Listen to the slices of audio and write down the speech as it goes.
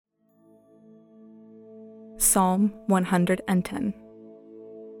Psalm 110.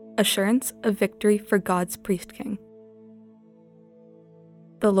 Assurance of victory for God's priest king.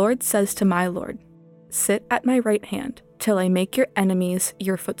 The Lord says to my Lord, "Sit at my right hand, till I make your enemies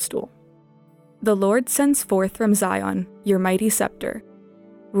your footstool." The Lord sends forth from Zion your mighty scepter.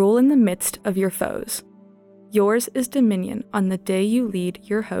 Rule in the midst of your foes. Yours is dominion on the day you lead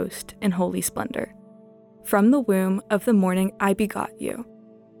your host in holy splendor. From the womb of the morning I begot you.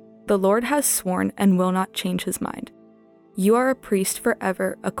 The Lord has sworn and will not change his mind. You are a priest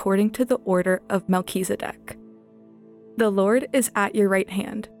forever according to the order of Melchizedek. The Lord is at your right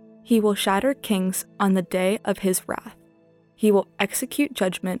hand. He will shatter kings on the day of his wrath. He will execute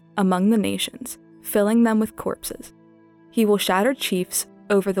judgment among the nations, filling them with corpses. He will shatter chiefs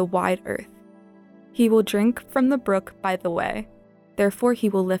over the wide earth. He will drink from the brook by the way, therefore he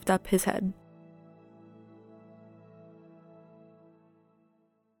will lift up his head.